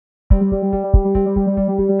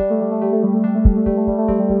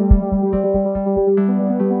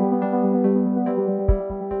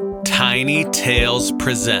Tiny Tales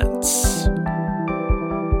presents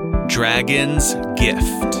Dragon's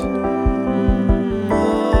Gift.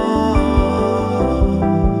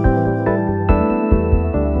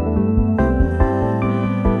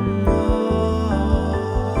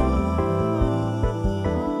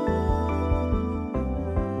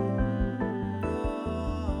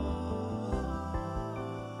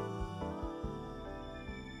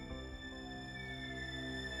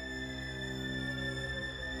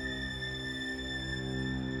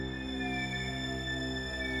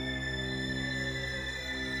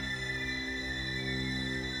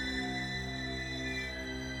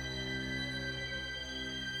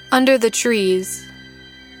 Under the trees,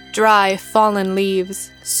 dry fallen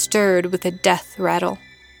leaves stirred with a death rattle.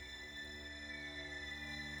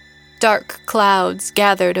 Dark clouds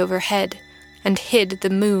gathered overhead and hid the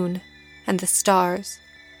moon and the stars.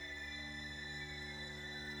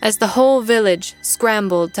 As the whole village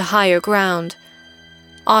scrambled to higher ground,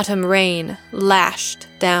 autumn rain lashed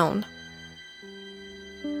down.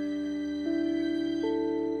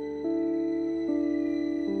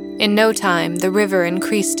 In no time, the river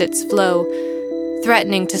increased its flow,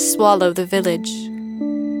 threatening to swallow the village.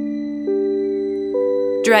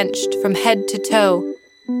 Drenched from head to toe,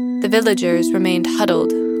 the villagers remained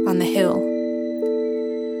huddled on the hill.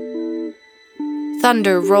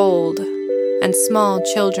 Thunder rolled, and small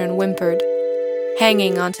children whimpered,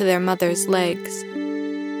 hanging onto their mothers' legs.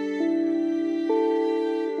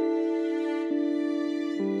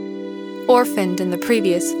 Orphaned in the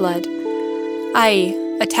previous flood, Ai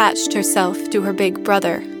attached herself to her big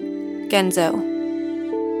brother, Genzo.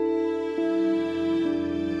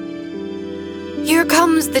 "Here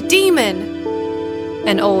comes the demon!"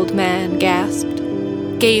 an old man gasped,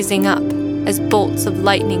 gazing up as bolts of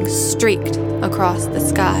lightning streaked across the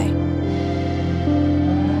sky.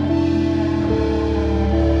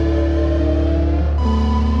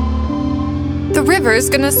 "The river's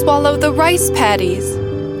gonna swallow the rice paddies,"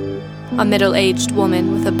 a middle-aged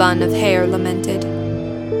woman with a bun of hair lamented.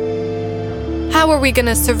 "How are we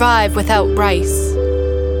gonna survive without rice?"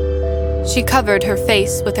 She covered her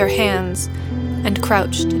face with her hands and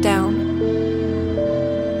crouched down.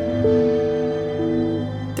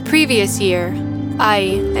 The previous year,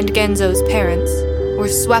 Ai and Genzo's parents were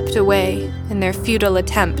swept away in their futile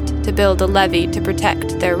attempt to build a levee to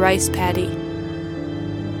protect their rice paddy.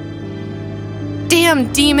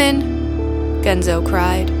 "Damn demon!" Genzo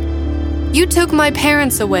cried. "You took my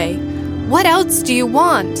parents away. What else do you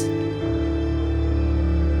want?"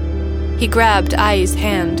 He grabbed Ai's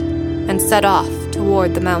hand and set off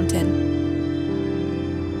toward the mountain.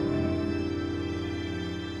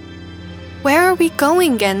 "Where are we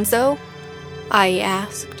going, Genzo?" Ai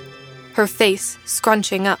asked, her face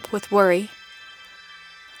scrunching up with worry.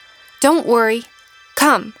 "Don't worry.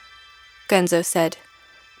 Come," Genzo said,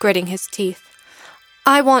 gritting his teeth.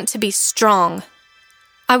 "I want to be strong.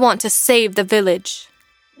 I want to save the village."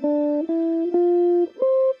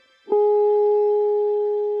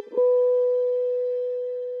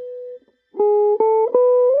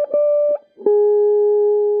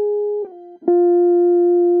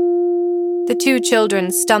 The two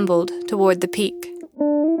children stumbled toward the peak.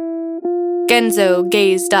 Genzo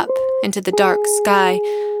gazed up into the dark sky,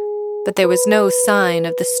 but there was no sign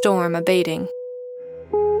of the storm abating.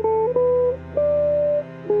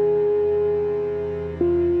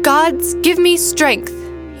 "Gods, give me strength,"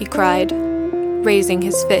 he cried, raising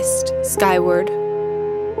his fist skyward.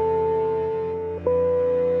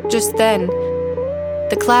 Just then,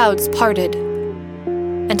 the clouds parted,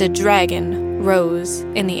 and a dragon rose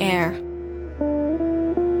in the air.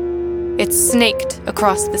 It snaked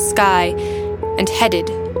across the sky and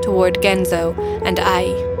headed toward Genzo and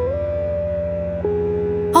Ai.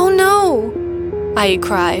 "Oh no!" Ai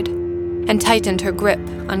cried, and tightened her grip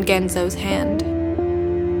on Genzo's hand.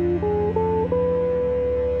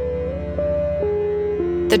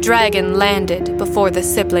 The dragon landed before the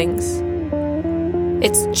siblings.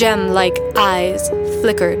 Its gem-like eyes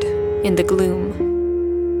flickered in the gloom.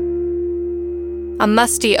 A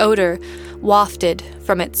musty odor wafted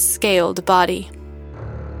from its scaled body.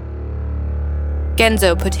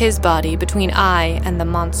 Genzo put his body between Ai and the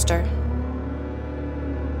monster.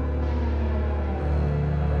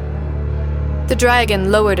 The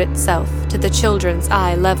dragon lowered itself to the children's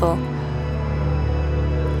eye level.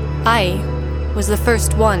 Ai was the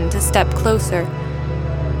first one to step closer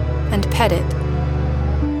and pet it.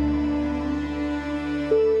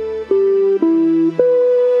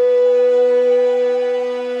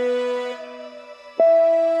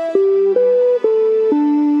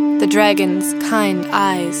 The dragon's kind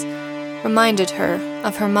eyes reminded her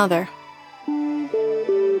of her mother.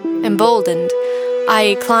 Emboldened,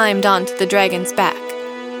 Ai climbed onto the dragon's back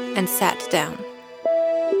and sat down.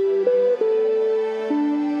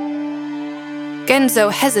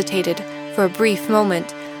 Genzo hesitated for a brief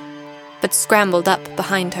moment, but scrambled up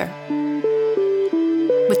behind her.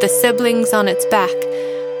 With the siblings on its back,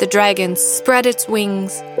 the dragon spread its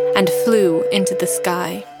wings and flew into the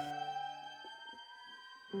sky.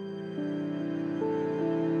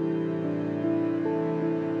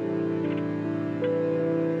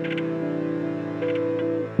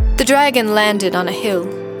 The dragon landed on a hill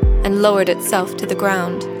and lowered itself to the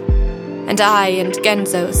ground, and Ai and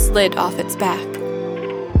Genzo slid off its back.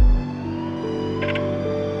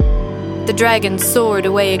 The dragon soared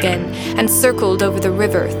away again and circled over the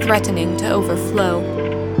river, threatening to overflow.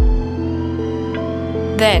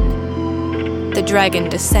 Then, the dragon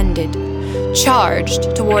descended,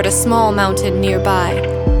 charged toward a small mountain nearby,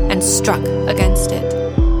 and struck against it.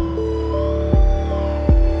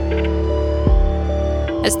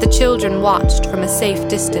 As the children watched from a safe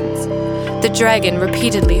distance, the dragon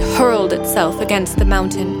repeatedly hurled itself against the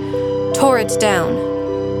mountain, tore it down,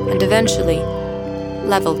 and eventually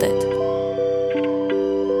leveled it.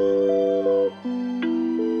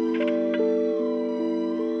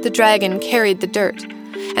 The dragon carried the dirt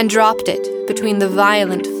and dropped it between the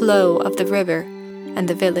violent flow of the river and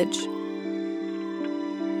the village.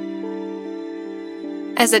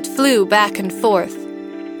 As it flew back and forth,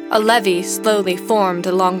 a levee slowly formed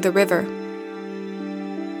along the river.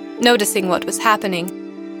 Noticing what was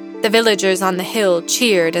happening, the villagers on the hill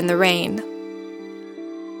cheered in the rain.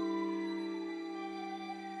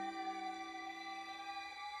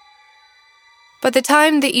 By the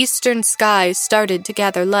time the eastern skies started to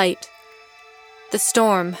gather light, the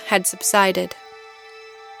storm had subsided.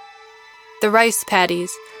 The rice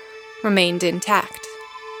paddies remained intact.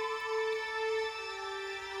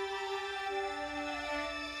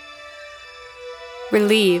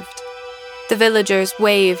 Relieved, the villagers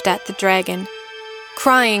waved at the dragon,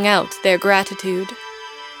 crying out their gratitude.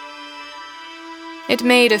 It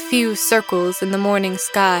made a few circles in the morning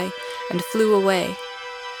sky and flew away.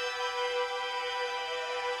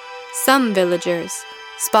 Some villagers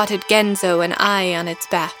spotted Genzo and Ai on its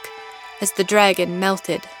back as the dragon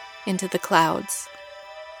melted into the clouds.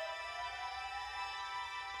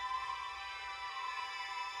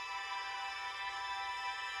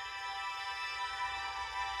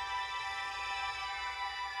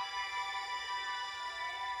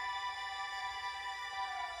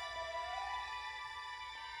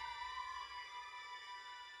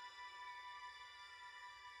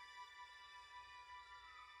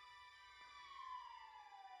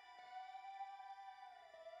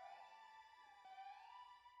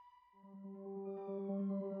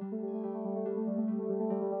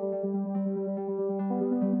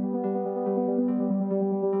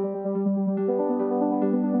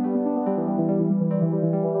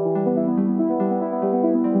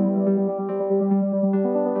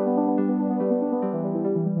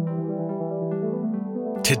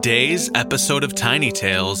 Today's episode of Tiny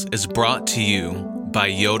Tales is brought to you by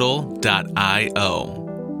Yodel.io.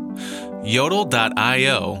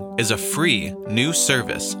 Yodel.io is a free new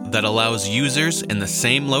service that allows users in the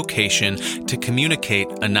same location to communicate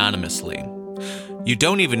anonymously. You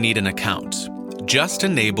don't even need an account. Just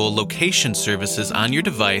enable location services on your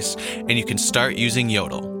device and you can start using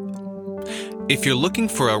Yodel. If you're looking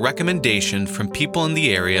for a recommendation from people in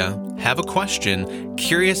the area, have a question,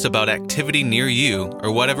 curious about activity near you,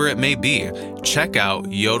 or whatever it may be, check out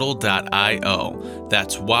Yodel.io.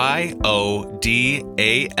 That's YODAL.io.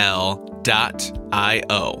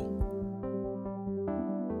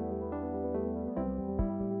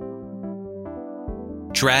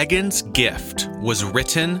 Dragon's Gift was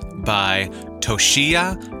written by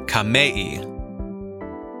Toshiya Kamei.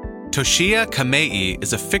 Toshiya Kamei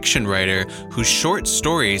is a fiction writer whose short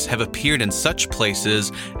stories have appeared in such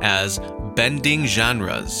places as Bending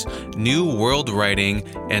Genres, New World Writing,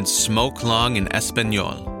 and Smoke Long in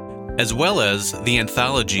Espanol, as well as the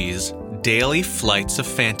anthologies Daily Flights of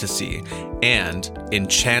Fantasy and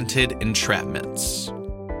Enchanted Entrapments.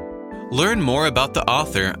 Learn more about the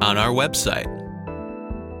author on our website.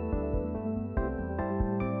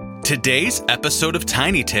 Today's episode of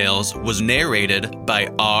Tiny Tales was narrated by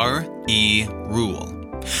R.E.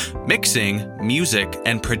 Rule. Mixing, music,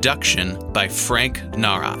 and production by Frank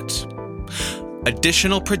Narat.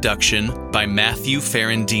 Additional production by Matthew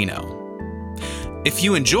Ferrandino. If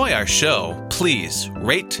you enjoy our show, please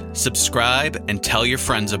rate, subscribe, and tell your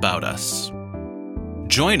friends about us.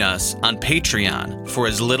 Join us on Patreon for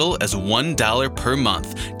as little as $1 per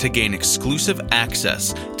month to gain exclusive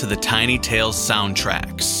access to the Tiny Tales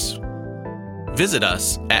soundtracks. Visit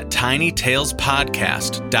us at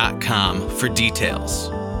tinytalespodcast.com for details.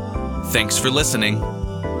 Thanks for listening.